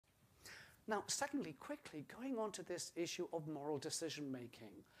Now, secondly, quickly, going on to this issue of moral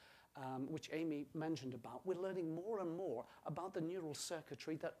decision-making, which Amy mentioned about, we're learning more and more about the neural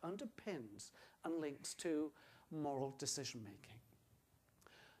circuitry that underpins and links to moral decision-making.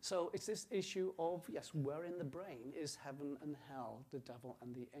 So it's this issue of, yes, where in the brain is heaven and hell, the devil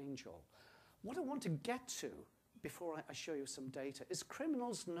and the angel? What I want to get to before I show you some data is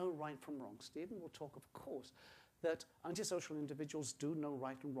criminals know right from wrong. Stephen will talk, of course, that antisocial individuals do know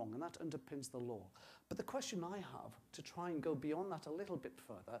right and wrong, and that underpins the law. But the question I have, to try and go beyond that a little bit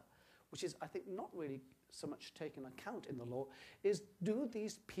further, which is, I think, not really so much taken account in the law, is do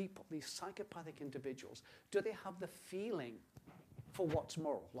these people, these psychopathic individuals, do they have the feeling for what's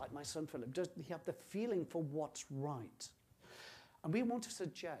moral, like my son Philip? Does he have the feeling for what's right? And we want to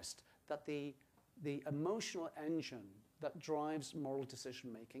suggest that the emotional engine that drives moral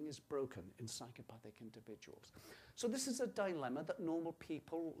decision-making is broken in psychopathic individuals. So this is a dilemma that normal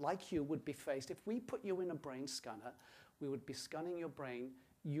people like you would be faced. If we put you in a brain scanner, we would be scanning your brain,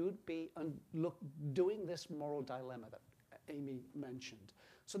 you'd be doing this moral dilemma that Amy mentioned.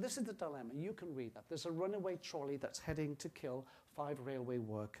 So this is the dilemma. You can read that. There's a runaway trolley that's heading to kill 5 railway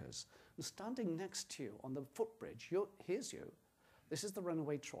workers. And standing next to you on the footbridge, here's you. This is the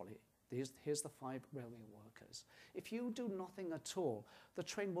runaway trolley. Here's the 5 railway workers. If you do nothing at all, the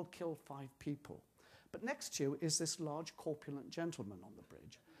train will kill 5 people. But next to you is this large corpulent gentleman on the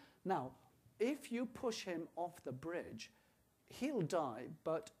bridge. Now, if you push him off the bridge, he'll die,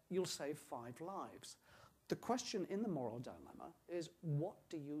 but you'll save 5 lives. The question in the moral dilemma is, what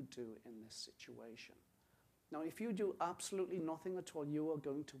do you do in this situation? Now, if you do absolutely nothing at all, you are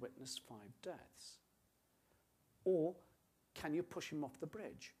going to witness 5 deaths. Or can you push him off the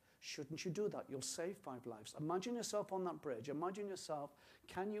bridge? Shouldn't you do that? You'll save 5 lives. Imagine yourself on that bridge. Imagine yourself,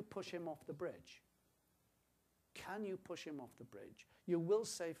 can you push him off the bridge? Can you push him off the bridge? You will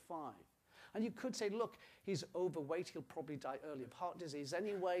save 5. And you could say, look, he's overweight, he'll probably die early of heart disease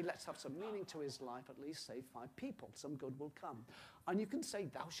anyway, let's have some meaning to his life, at least save 5 people, some good will come. And you can say,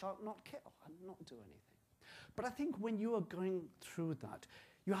 thou shalt not kill, and not do anything. But I think when you are going through that,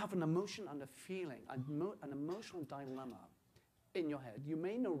 you have an emotion and a feeling, an emotional dilemma in your head. You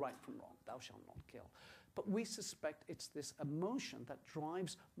may know right from wrong, thou shalt not kill. But we suspect it's this emotion that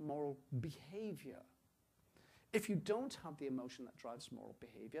drives moral behavior. If you don't have the emotion that drives moral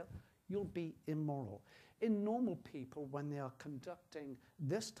behavior, you'll be immoral. In normal people, when they are conducting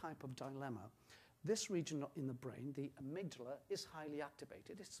this type of dilemma, this region in the brain, the amygdala, is highly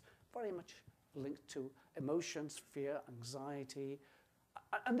activated. It's very much linked to emotions, fear, anxiety.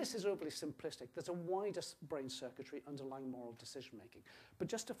 And this is overly simplistic. There's a wider brain circuitry underlying moral decision-making. But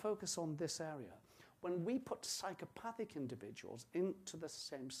just to focus on this area, when we put psychopathic individuals into the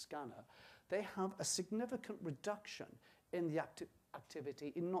same scanner, they have a significant reduction in the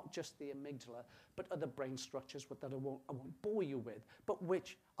activity in not just the amygdala, but other brain structures that I won't bore you with, but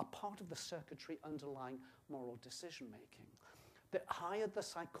which are part of the circuitry underlying moral decision-making. The higher the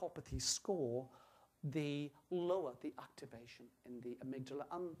psychopathy score, the lower the activation in the amygdala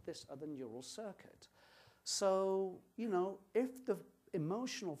and this other neural circuit. So, you know, if the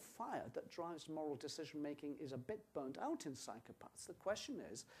emotional fire that drives moral decision-making is a bit burnt out in psychopaths, the question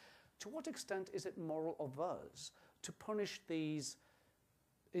is, to what extent is it moral of us to punish these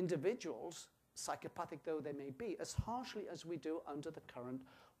individuals, psychopathic though they may be, as harshly as we do under the current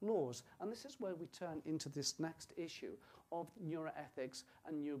laws? And this is where we turn into this next issue of neuroethics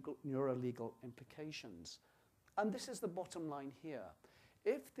and neurolegal implications. And this is the bottom line here.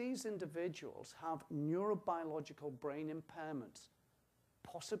 If these individuals have neurobiological brain impairments,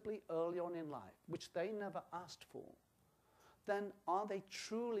 possibly early on in life, which they never asked for, then are they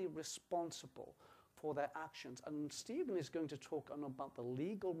truly responsible for their actions? And Stephen is going to talk about the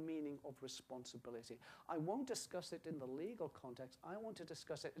legal meaning of responsibility. I won't discuss it in the legal context. I want to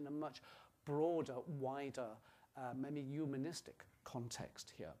discuss it in a much broader, wider, maybe humanistic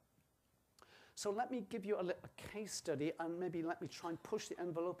context here. So let me give you a case study, and maybe let me try and push the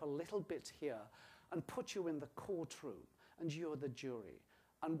envelope a little bit here and put you in the courtroom, and you're the jury.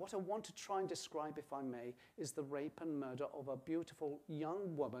 And what I want to try and describe, if I may, is the rape and murder of a beautiful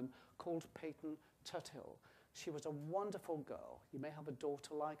young woman called Peyton Tuthill. She was a wonderful girl. You may have a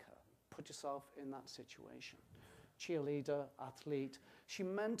daughter like her. Put yourself in that situation. Cheerleader, athlete. She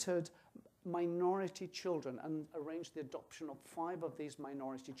mentored minority children and arranged the adoption of 5 of these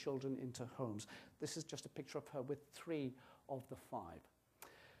minority children into homes. This is just a picture of her with 3 of the 5.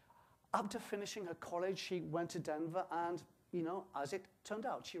 After finishing her college, she went to Denver and you know, as it turned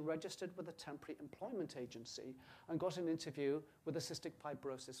out, she registered with a temporary employment agency and got an interview with the Cystic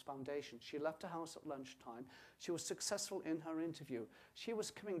Fibrosis Foundation. She left her house at lunchtime. She was successful in her interview. She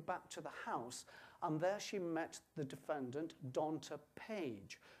was coming back to the house, and there she met the defendant, Donta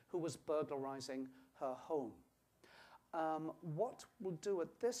Page, who was burglarizing her home. What we'll do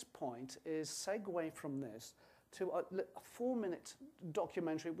at this point is segue from this to a 4-minute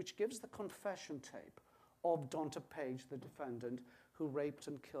documentary which gives the confession tape of Donta Page, the defendant, who raped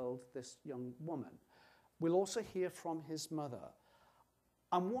and killed this young woman. We'll also hear from his mother.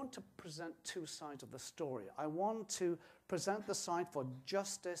 I want to present two sides of the story. I want to present the side for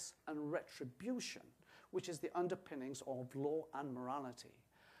justice and retribution, which is the underpinnings of law and morality.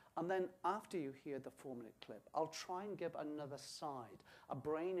 And then after you hear the 4-minute clip, I'll try and give another side, a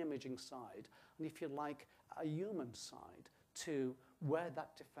brain imaging side, and if you like, a human side to where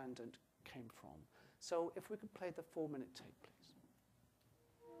that defendant came from. So if we could play the 4-minute tape, please.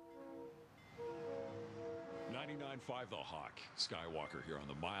 99.5 The Hawk. Skywalker here on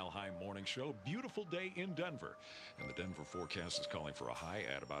the Mile High Morning Show. Beautiful day in Denver. And the Denver forecast is calling for a high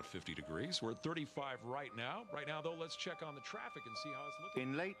at about 50 degrees. We're at 35 right now. Right now, though, let's check on the traffic and see how it's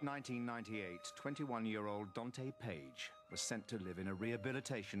looking. In late 1998, 21-year-old Donta Page was sent to live in a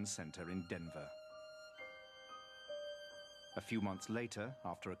rehabilitation center in Denver. A few months later,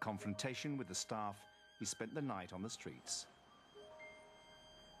 after a confrontation with the staff, he spent the night on the streets.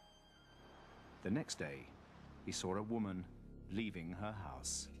 The next day, he saw a woman leaving her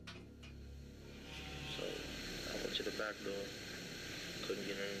house. So I went to the back door, couldn't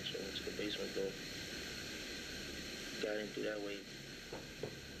get in, so I went to the basement door. Got in through that way.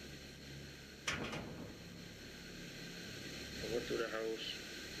 I went through the house,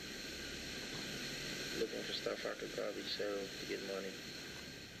 looking for stuff I could probably sell to get money.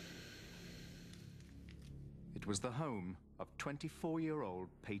 It was the home of 24-year-old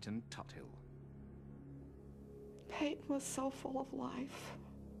Peyton Tuthill. Peyton was so full of life,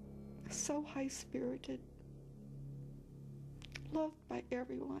 so high-spirited, loved by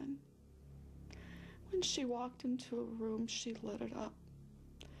everyone. When she walked into a room, she lit it up.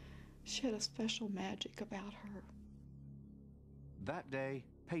 She had a special magic about her. That day,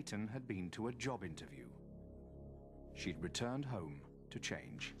 Peyton had been to a job interview. She'd returned home to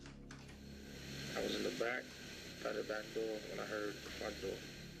change. I was in the back, by the back door, when I heard the front door.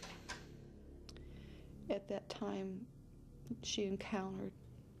 At that time, she encountered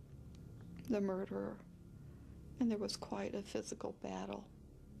the murderer, and there was quite a physical battle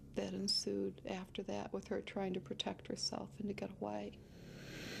that ensued after that, with her trying to protect herself and to get away.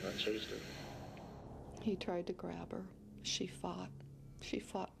 I chased her. He tried to grab her. She fought. She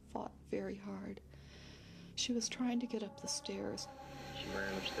fought very hard. She was trying to get up the stairs. She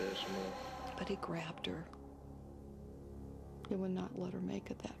ran upstairs some more. But he grabbed her. He would not let her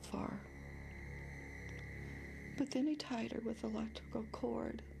make it that far. But then he tied her with an electrical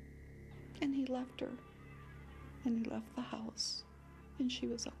cord, and he left her, and he left the house, and she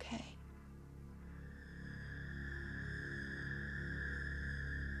was okay.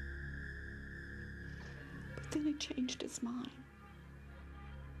 But then he changed his mind,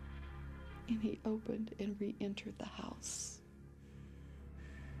 and he opened and re-entered the house.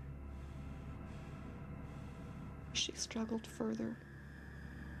 She struggled further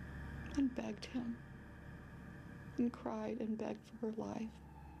and begged him, and cried and begged for her life,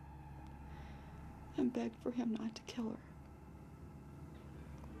 and begged for him not to kill her.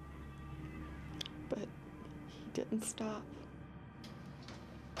 But he didn't stop.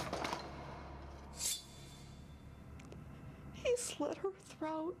 He slit her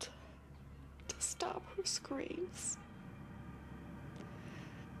throat to stop her screams.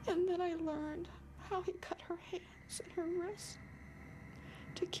 And then I learned how he cut her hands and her wrists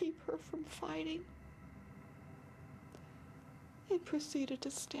to keep her from fighting, and proceeded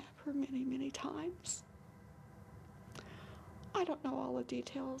to stab her many, many times. I don't know all the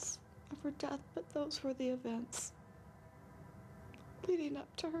details of her death, but those were the events leading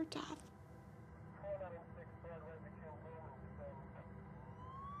up to her death.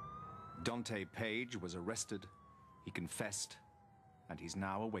 Donta Page was arrested, he confessed, and he's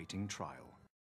now awaiting trial.